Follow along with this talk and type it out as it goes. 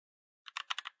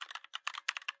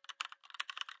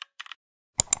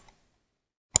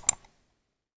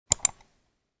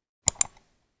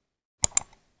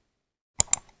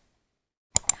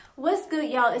What's good,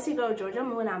 y'all? It's your girl Georgia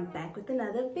Moon. I'm back with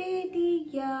another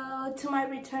video. To my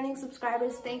returning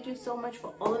subscribers, thank you so much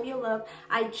for all of your love.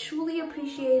 I truly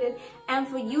appreciate it. And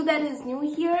for you that is new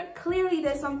here, clearly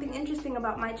there's something interesting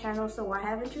about my channel, so why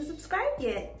haven't you subscribed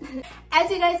yet?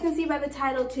 As you guys can see by the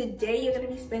title, today you're going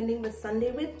to be spending the Sunday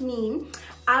with me.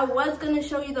 I was going to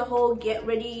show you the whole get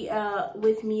ready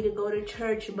with me to go to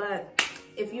church, but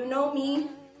if you know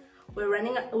me, we're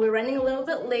running a little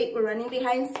bit late. We're running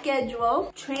behind schedule.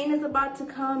 Train is about to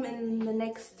come in the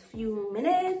next few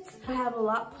minutes. I have a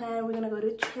lot planned. We're gonna go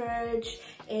to church,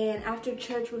 and after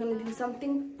church we're gonna do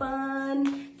something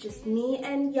fun, just me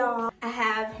and y'all. I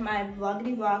have my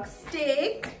vloggity vlog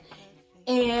stick,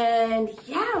 and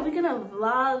yeah, we're gonna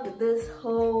vlog this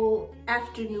whole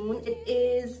afternoon. It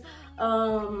is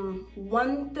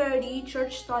 1:30.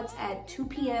 Church starts at 2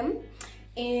 p.m.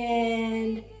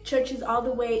 and church is all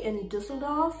the way in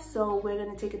Düsseldorf, so we're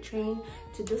gonna take a train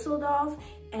to Düsseldorf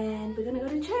and we're gonna go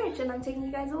to church, and I'm taking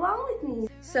you guys along with me.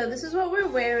 So this is what we're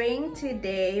wearing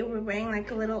today. We're wearing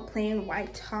like a little plain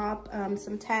white top,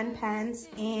 some tan pants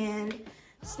and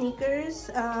sneakers.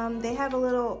 They have a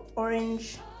little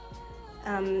orange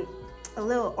in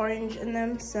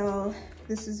them, so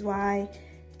this is why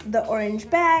the orange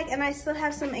bag. And I still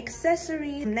have some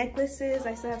accessories, necklaces.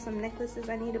 I still have some necklaces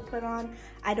I need to put on.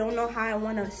 I don't know how I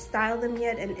want to style them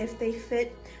yet and if they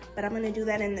fit, but I'm gonna do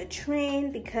that in the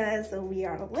train because we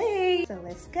are late. So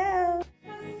let's go.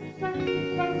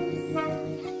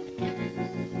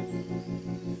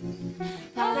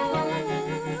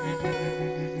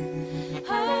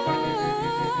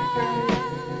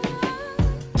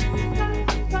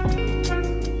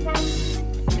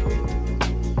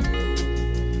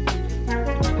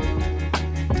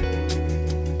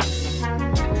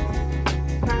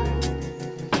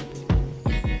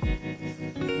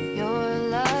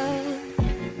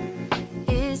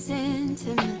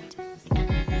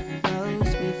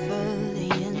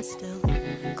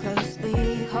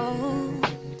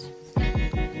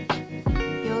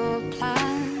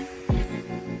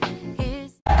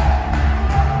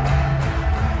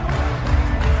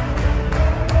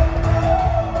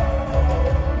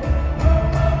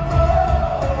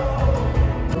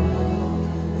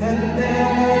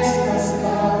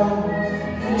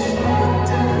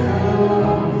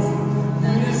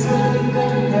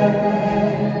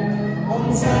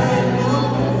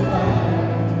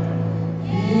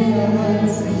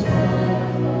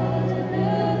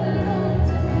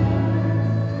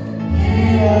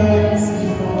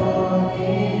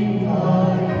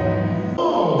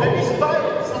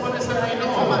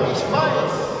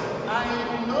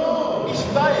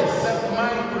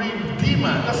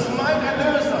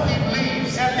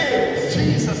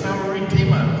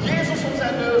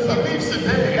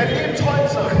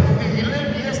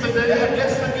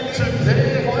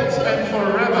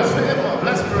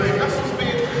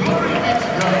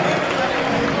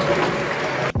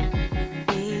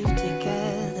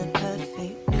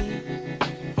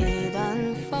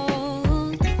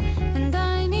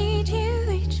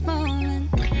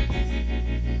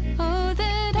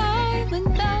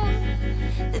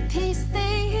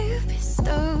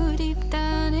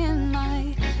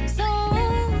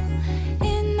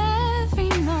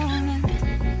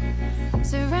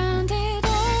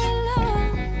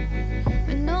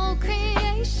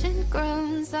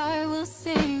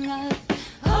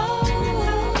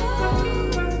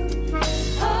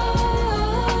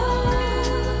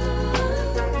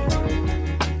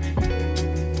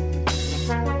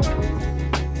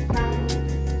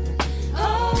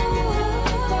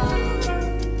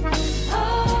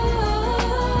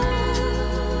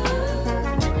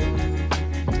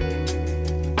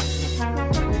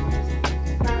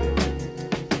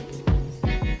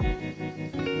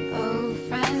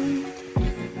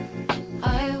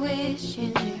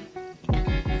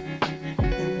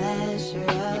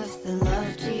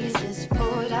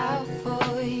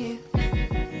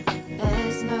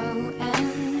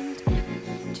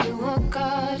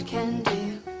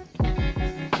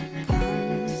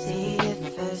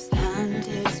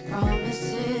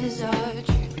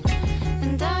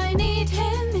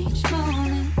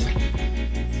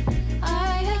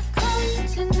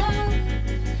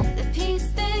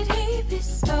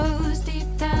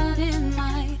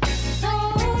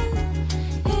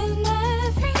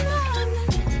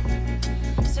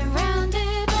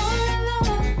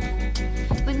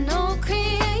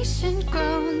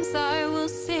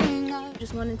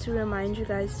 Wanted to remind you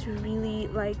guys to really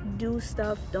do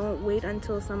stuff. Don't wait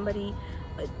until somebody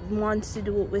wants to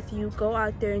do it with you. Go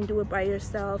out there and do it by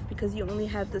yourself because you only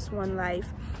have this one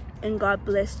life. and God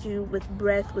blessed you with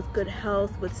breath, with good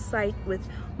health, with sight, with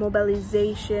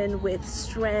mobilization, with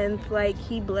strength. Like,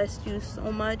 he blessed you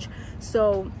so much.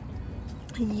 So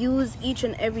use each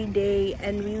and every day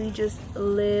and really just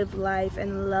live life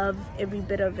and love every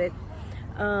bit of it.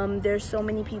 There's so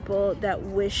many people that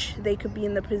wish they could be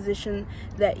in the position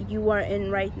that you are in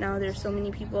right now. There's so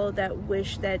many people that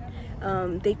wish that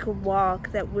they could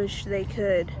walk, that wish they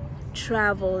could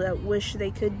travel, that wish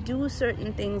they could do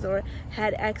certain things or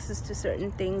had access to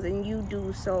certain things, and you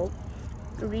do. So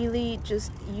really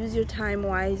just use your time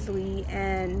wisely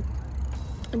and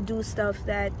do stuff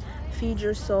that feed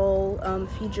your soul,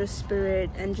 feed your spirit,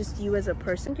 and just you as a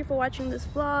person. Thank you for watching this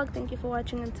vlog. Thank you for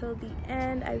watching until the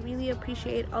end. I really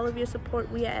appreciate all of your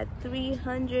support. We are at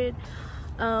 300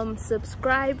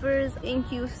 subscribers.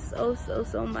 Thank you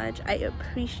so much. I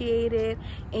appreciate it,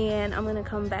 and I'm gonna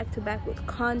come back to back with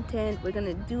content. We're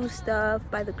gonna do stuff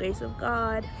by the grace of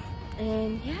God,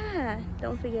 and yeah,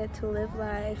 don't forget to live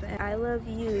life. And I love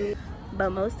you, but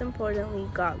most importantly,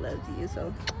 God loves you.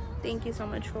 So thank you so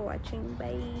much for watching.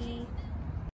 Bye.